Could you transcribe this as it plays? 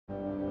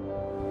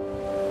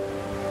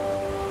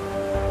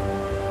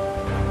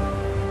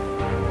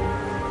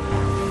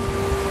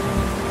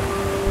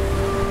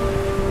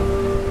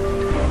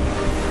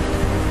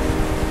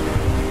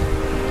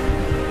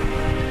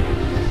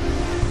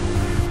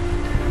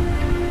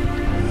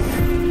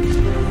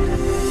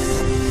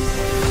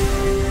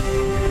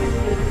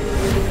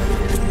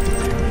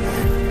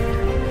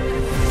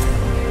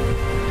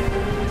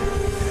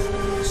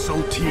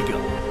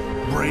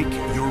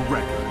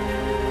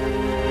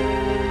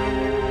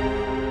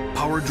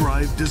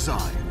POWERDRIVE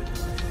DESIGN.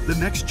 The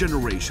next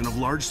generation of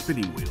large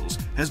spinning wheels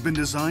has been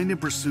designed in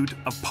pursuit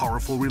of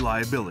powerful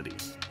reliability,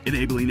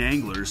 enabling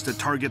anglers to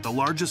target the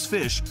largest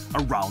fish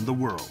around the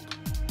world.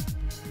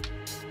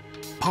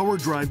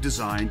 POWERDRIVE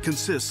design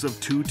consists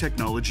of two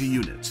technology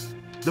units: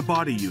 the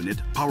body unit,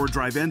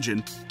 POWERDRIVE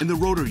engine, and the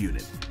rotor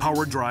unit,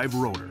 POWERDRIVE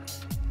rotor.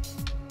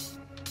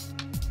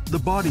 The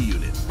body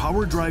unit,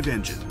 POWERDRIVE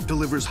engine,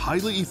 delivers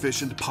highly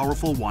efficient,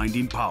 powerful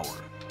winding power.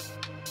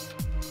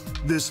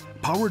 This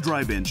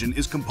POWERDRIVE engine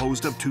is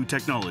composed of two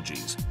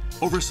technologies: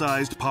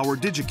 oversized power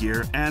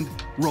digigear and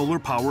roller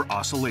power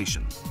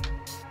oscillation.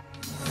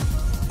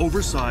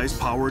 Oversized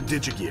power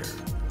digigear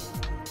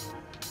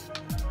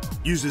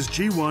uses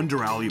G1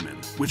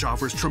 duralumin, which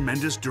offers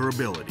tremendous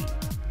durability.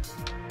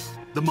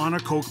 The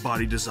Monoco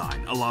Body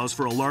design allows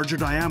for a larger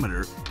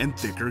diameter and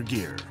thicker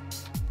gear.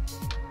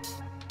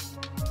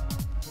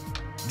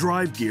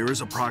 Drive gear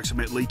is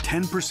approximately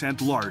 10%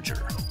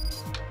 larger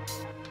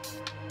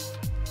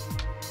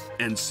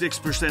and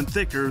 6%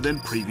 thicker than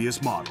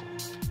previous model.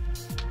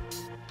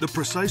 The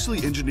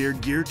precisely engineered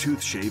gear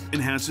tooth shape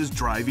enhances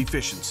drive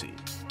efficiency.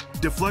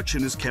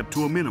 Deflection is kept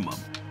to a minimum,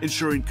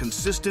 ensuring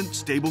consistent,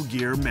 stable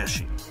gear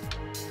meshing.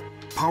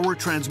 Power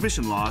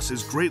transmission loss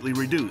is greatly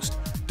reduced,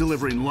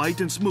 delivering light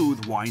and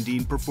smooth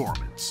winding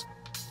performance.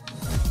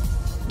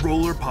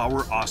 Roller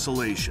power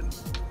oscillation.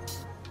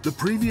 The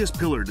previous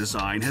pillar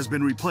design has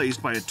been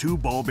replaced by a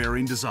two-ball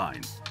bearing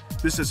design.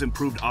 This has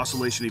improved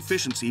oscillation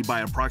efficiency by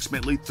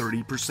approximately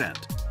 30%,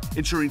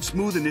 ensuring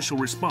smooth initial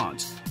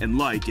response and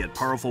light yet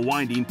powerful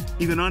winding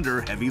even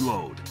under heavy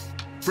load.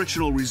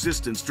 Frictional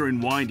resistance during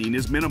winding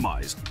is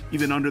minimized,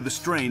 even under the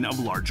strain of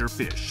larger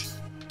fish.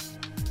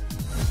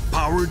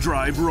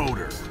 POWERDRIVE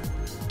rotor.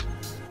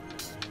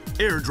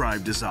 Air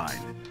drive design,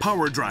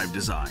 POWERDRIVE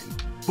design.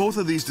 Both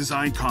of these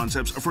design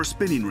concepts are for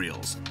spinning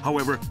reels.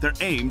 However, their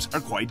aims are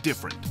quite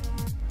different.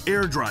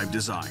 Air drive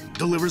design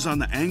delivers on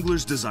the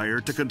angler's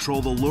desire to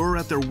control the lure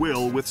at their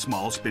will with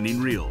small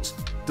spinning reels,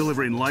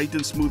 delivering light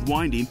and smooth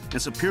winding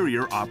and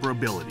superior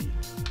operability.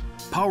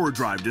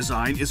 POWERDRIVE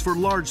design is for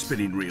large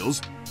spinning reels,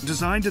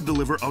 designed to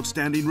deliver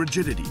outstanding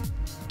rigidity,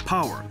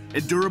 power,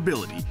 and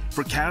durability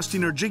for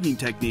casting or jigging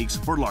techniques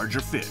for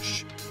larger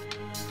fish.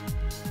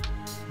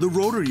 The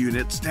rotor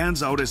unit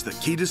stands out as the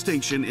key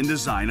distinction in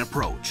design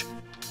approach.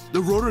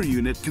 The rotor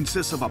unit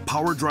consists of a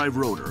POWERDRIVE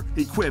rotor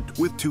equipped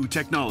with two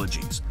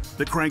technologies: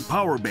 the crank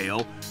power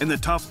bail and the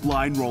tough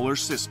line roller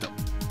system.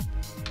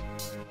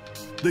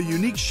 The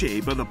unique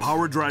shape of the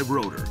POWERDRIVE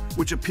rotor,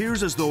 which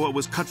appears as though it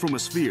was cut from a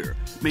sphere,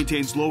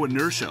 maintains low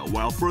inertia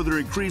while further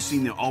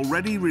increasing the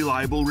already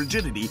reliable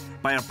rigidity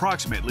by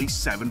approximately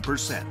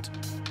 7%.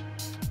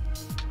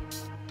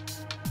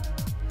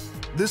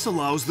 This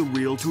allows the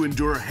reel to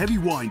endure heavy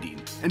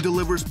winding and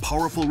delivers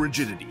powerful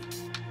rigidity,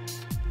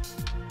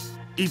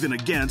 even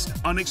against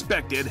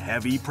unexpected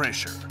heavy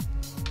pressure.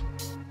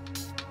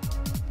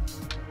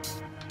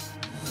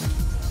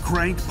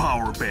 Crank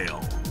power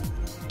bail.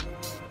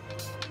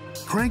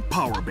 Crank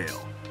power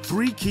bail.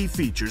 Three key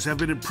features have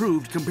been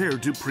improved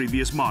compared to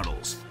previous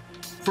models.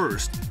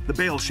 First, the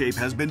bail shape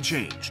has been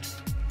changed.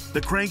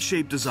 The crank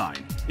shape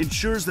design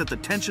ensures that the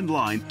tensioned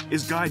line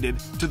is guided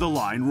to the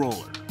line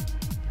roller.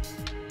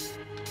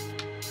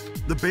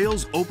 The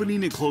bail's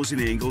opening and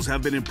closing angles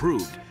have been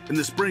improved, and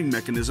the spring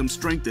mechanism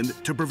strengthened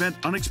to prevent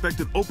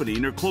unexpected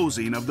opening or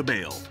closing of the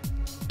bail.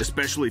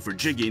 Especially for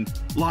jigging,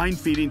 line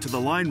feeding to the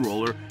line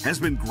roller has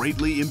been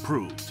greatly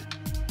improved.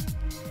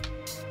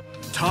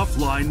 Tough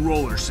line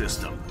roller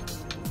system.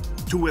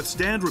 To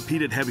withstand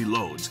repeated heavy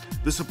loads,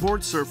 the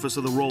support surface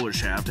of the roller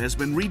shaft has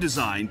been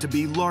redesigned to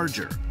be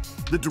larger.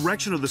 The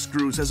direction of the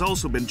screws has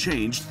also been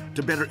changed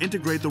to better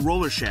integrate the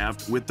roller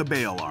shaft with the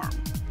bail arm.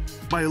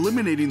 By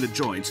eliminating the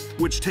joints,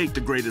 which take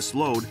the greatest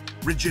load,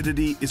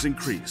 rigidity is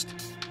increased.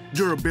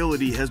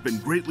 Durability has been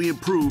greatly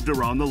improved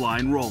around the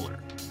line roller.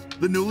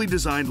 The newly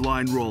designed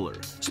line roller,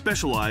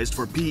 specialized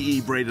for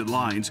PE braided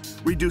lines,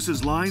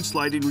 reduces line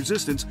sliding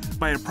resistance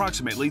by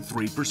approximately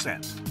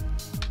 3%.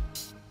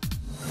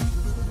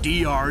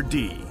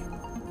 DRD.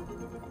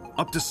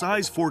 Up to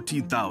size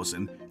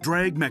 14,000,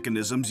 drag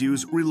mechanisms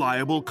use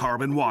reliable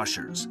carbon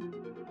washers.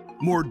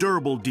 More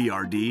durable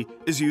DRD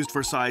is used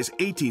for size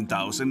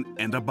 18,000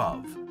 and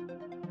above.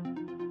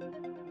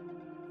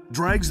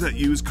 Drags that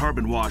use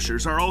carbon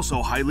washers are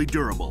also highly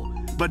durable,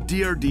 but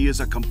DRD is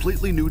a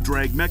completely new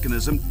drag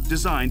mechanism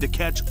designed to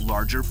catch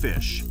larger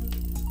fish.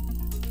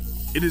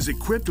 It is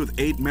equipped with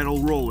 8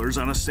 metal rollers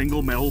on a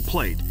single metal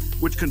plate,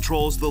 which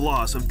controls the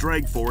loss of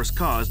drag force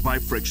caused by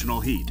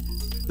frictional heat.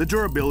 The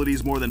durability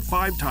is more than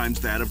 5 times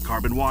that of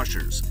carbon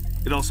washers.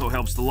 It also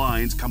helps the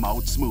lines come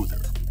out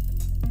smoother.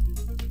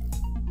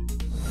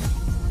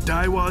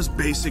 Daiwa's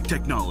basic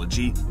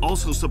technology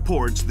also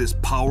supports this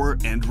power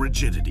and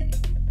rigidity.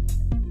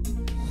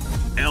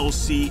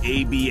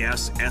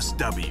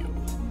 LCABS-SW.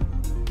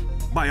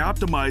 By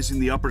optimizing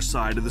the upper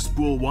side of the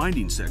spool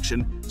winding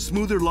section,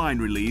 smoother line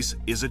release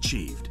is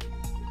achieved.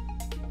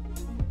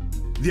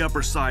 The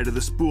upper side of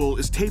the spool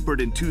is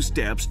tapered in 2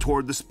 steps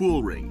toward the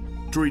spool ring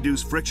to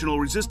reduce frictional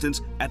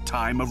resistance at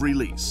time of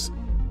release.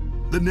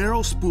 The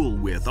narrow spool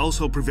width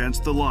also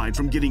prevents the line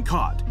from getting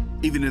caught,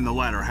 even in the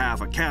latter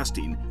half of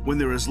casting when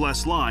there is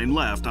less line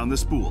left on the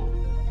spool.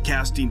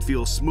 Casting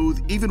feels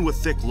smooth even with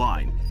thick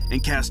line,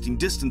 and casting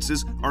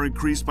distances are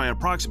increased by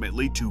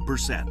approximately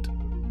 2%.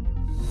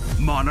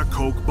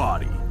 Monoco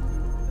Body.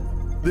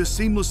 This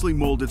seamlessly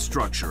molded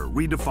structure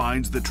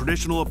redefines the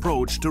traditional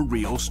approach to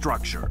reel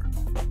structure.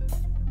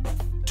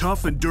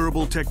 Tough and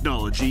durable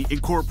technology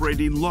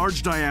incorporating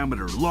large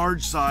diameter,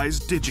 large size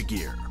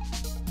digigear.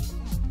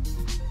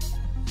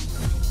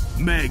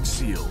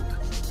 Mag-sealed.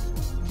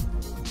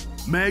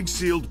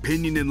 Mag-sealed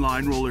pinion and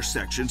line roller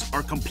sections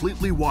are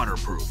completely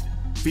waterproof,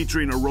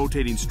 featuring a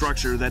rotating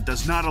structure that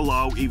does not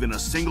allow even a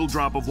single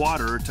drop of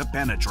water to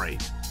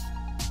penetrate.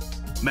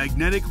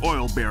 Magnetic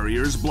oil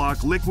barriers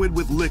block liquid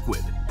with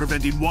liquid,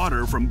 preventing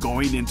water from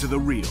going into the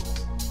reel.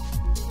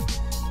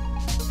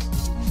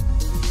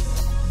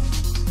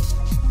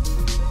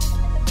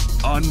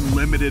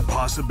 Unlimited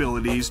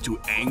possibilities to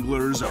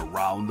anglers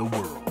around the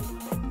world.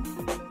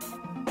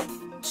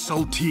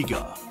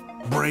 Saltiga,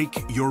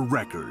 break your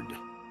record.